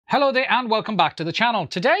Hello there and welcome back to the channel.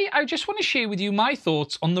 Today I just want to share with you my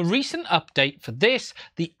thoughts on the recent update for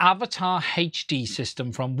the Avatar HD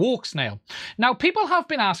system from Walksnail. Now people have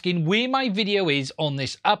been asking where my video is on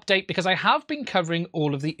this update because I have been covering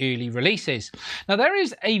all of the early releases. Now there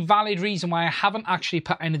is a valid reason why I haven't actually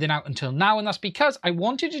put anything out until now, and that's because I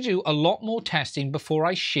wanted to do a lot more testing before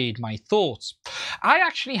I shared my thoughts. I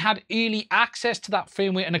actually had early access to that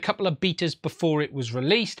firmware and a couple of betas before it was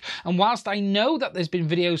released, and whilst I know that there's been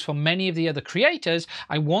videos from many of the other creators,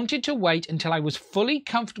 I wanted to wait until I was fully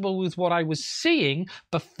comfortable with what I was seeing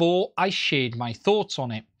before I shared my thoughts on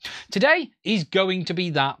it. Today is going to be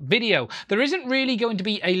that video. There isn't really going to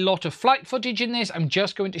be a lot of flight footage in this. I'm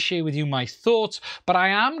just going to share with you my thoughts, but I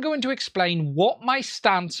am going to explain what my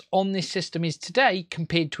stance on this system is today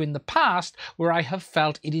compared to in the past, where I have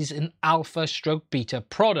felt it is an alpha/beta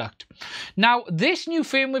product. Now, this new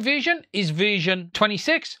firmware version is version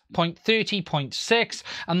 26.30.6,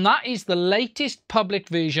 and that is the latest public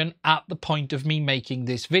version at the point of me making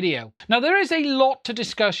this video. Now, there is a lot to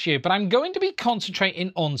discuss here, but I'm going to be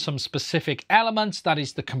concentrating on some specific elements, that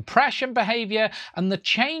is the compression behavior and the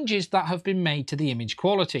changes that have been made to the image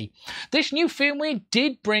quality. This new firmware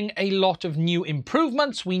did bring a lot of new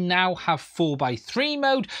improvements. We now have 4x3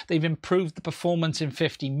 mode. They've improved the performance in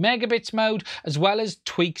 50 megabits mode, as well as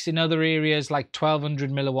tweaks in other areas like 1200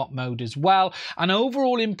 milliwatt mode as well, and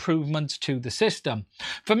overall improvements to the system.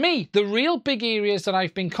 For me, the real big areas that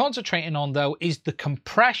I've been concentrating on though is the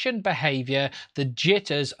compression behavior, the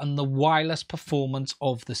jitters and the wireless performance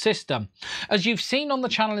of the system. As you've seen on the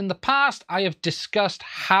channel in the past, I have discussed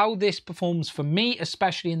how this performs for me,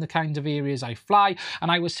 especially in the kinds of areas I fly,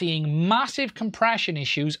 and I was seeing massive compression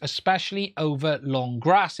issues, especially over long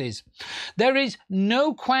grasses. There is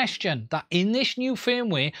no question that in this new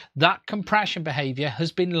firmware, that compression behavior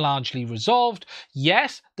has been largely resolved.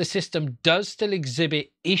 Yes, the system does still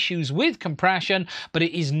exhibit issues with compression, but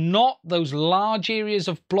it is not those large areas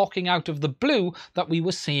of blocking out of the blue that we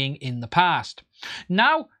were seeing in the past.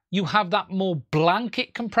 Now you have that more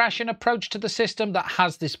blanket compression approach to the system that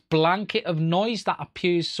has this blanket of noise that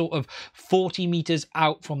appears sort of 40 meters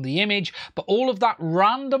out from the image, but all of that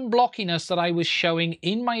random blockiness that I was showing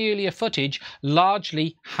in my earlier footage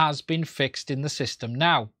largely has been fixed in the system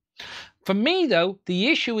now. For me though, the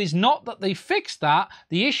issue is not that they fixed that,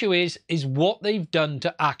 the issue is what they've done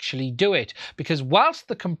to actually do it. Because whilst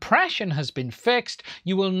the compression has been fixed,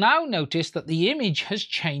 you will now notice that the image has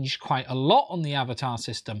changed quite a lot on the Avatar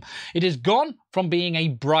system. It has gone from being a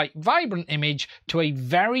bright, vibrant image to a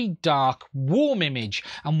very dark, warm image.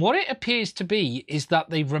 And what it appears to be is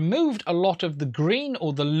that they've removed a lot of the green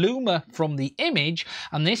or the luma from the image,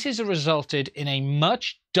 and this has resulted in a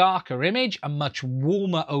much darker image, a much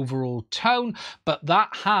warmer overall tone, but that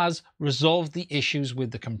has resolved the issues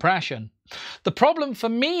with the compression. The problem for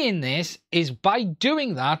me in this is by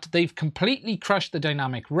doing that, they've completely crushed the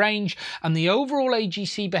dynamic range, and the overall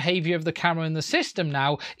AGC behavior of the camera in the system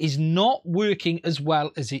now is not working as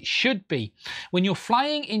well as it should be. When you're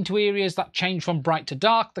flying into areas that change from bright to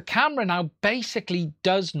dark, the camera now basically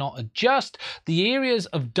does not adjust. The areas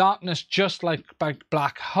of darkness just like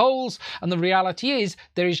black holes, and the reality is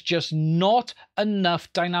there is just not enough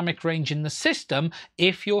dynamic range in the system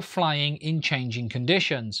if you're flying in changing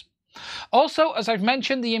conditions. Also, as I've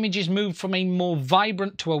mentioned, the image is moved from a more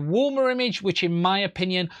vibrant to a warmer image, which in my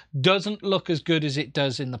opinion doesn't look as good as it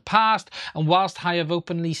does in the past. And whilst I have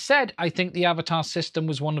openly said I think the Avatar system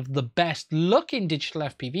was one of the best looking digital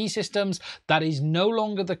FPV systems, that is no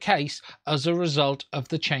longer the case as a result of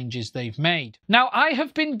the changes they've made. Now, I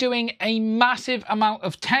have been doing a massive amount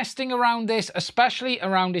of testing around this, especially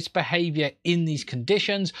around its behavior in these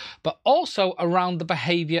conditions, but also around the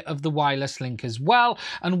behavior of the wireless link as well.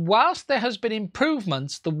 And whilst there has been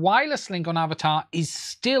improvements, the wireless link on Avatar is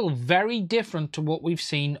still very different to what we've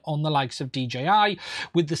seen on the likes of DJI,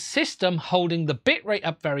 with the system holding the bitrate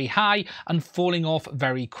up very high and falling off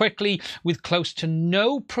very quickly, with close to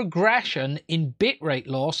no progression in bitrate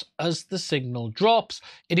loss as the signal drops.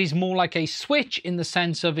 It is more like a switch in the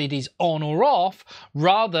sense of it is on or off,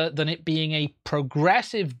 rather than it being a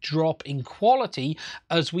progressive drop in quality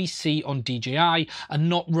as we see on DJI, and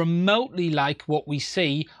not remotely like what we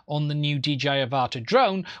see on the new DJI Avatar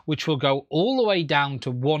drone, which will go all the way down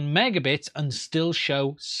to 1 megabit and still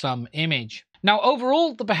show some image. Now,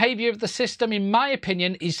 overall, the behavior of the system, in my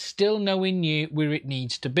opinion, is still nowhere near where it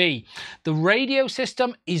needs to be. The radio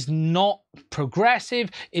system is not progressive,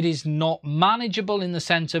 it is not manageable in the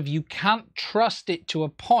sense of you can't trust it to a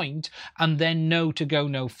point and then know to go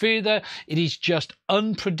no further. It is just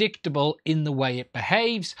unpredictable in the way it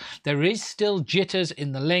behaves. There is still jitters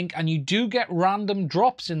in the link, and you do get random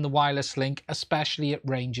drops in the wireless link, especially at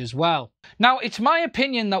range as well. Now, it's my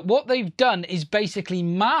opinion that what they've done is basically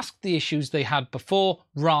mask the issues they had before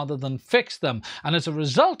rather than fix them. And as a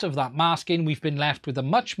result of that masking, we've been left with a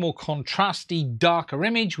much more contrasty, darker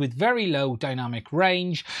image with very low dynamic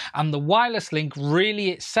range. And the wireless link really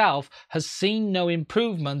itself has seen no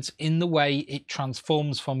improvements in the way it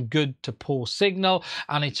transforms from good to poor signal.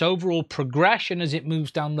 And its overall progression as it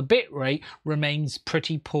moves down the bit rate remains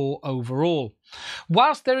pretty poor overall.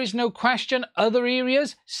 Whilst there is no question other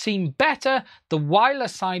areas seem better, the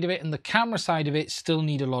wireless side of it and the camera side of it still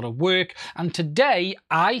need a lot of work, and today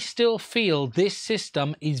I still feel this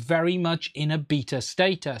system is very much in a beta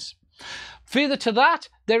status. Further to that,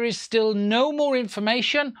 there is still no more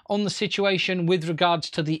information on the situation with regards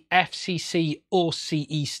to the FCC or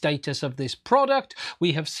CE status of this product.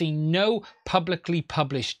 We have seen no publicly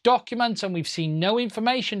published documents, and we've seen no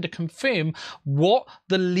information to confirm what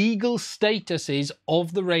the legal status is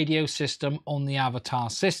of the radio system on the Avatar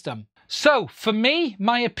system. So, for me,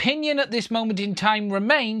 my opinion at this moment in time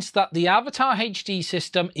remains that the Avatar HD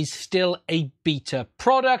system is still a beta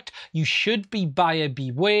product. You should be buyer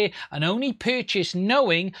beware and only purchase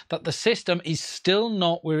knowing that the system is still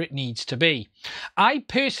not where it needs to be. I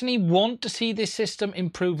personally want to see this system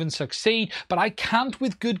improve and succeed, but I can't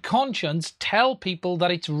with good conscience tell people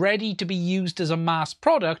that it's ready to be used as a mass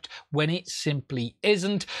product when it simply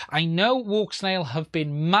isn't. I know Walksnail have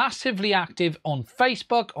been massively active on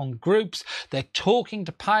Facebook, on groups. They're talking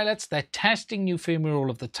to pilots, they're testing new firmware all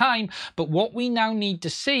of the time, but what we now need to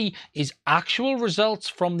see is actual results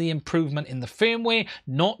from the improvement in the firmware,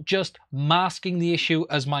 not just masking the issue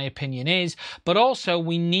as my opinion is, but also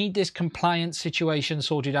we need this compliance situation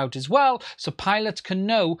sorted out as well, so pilots can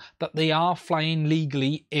know that they are flying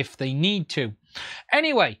legally if they need to.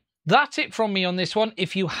 Anyway, that's it from me on this one.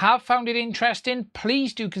 If you have found it interesting,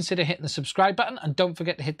 please do consider hitting the subscribe button, and don't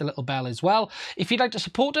forget to hit the little bell as well. If you'd like to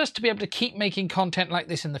support us to be able to keep making content like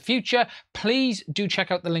this in the future, please do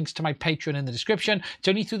check out the links to my Patreon in the description. It's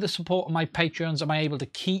only through the support of my Patreons am I able to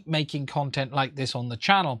keep making content like this on the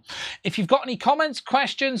channel. If you've got any comments,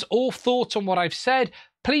 questions, or thoughts on what I've said,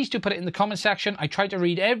 please do put it in the comment section. I try to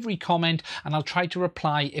read every comment, and I'll try to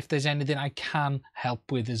reply if there's anything I can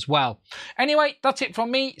help with as well. Anyway, that's it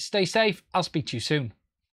from me. Stay safe. I'll speak to you soon.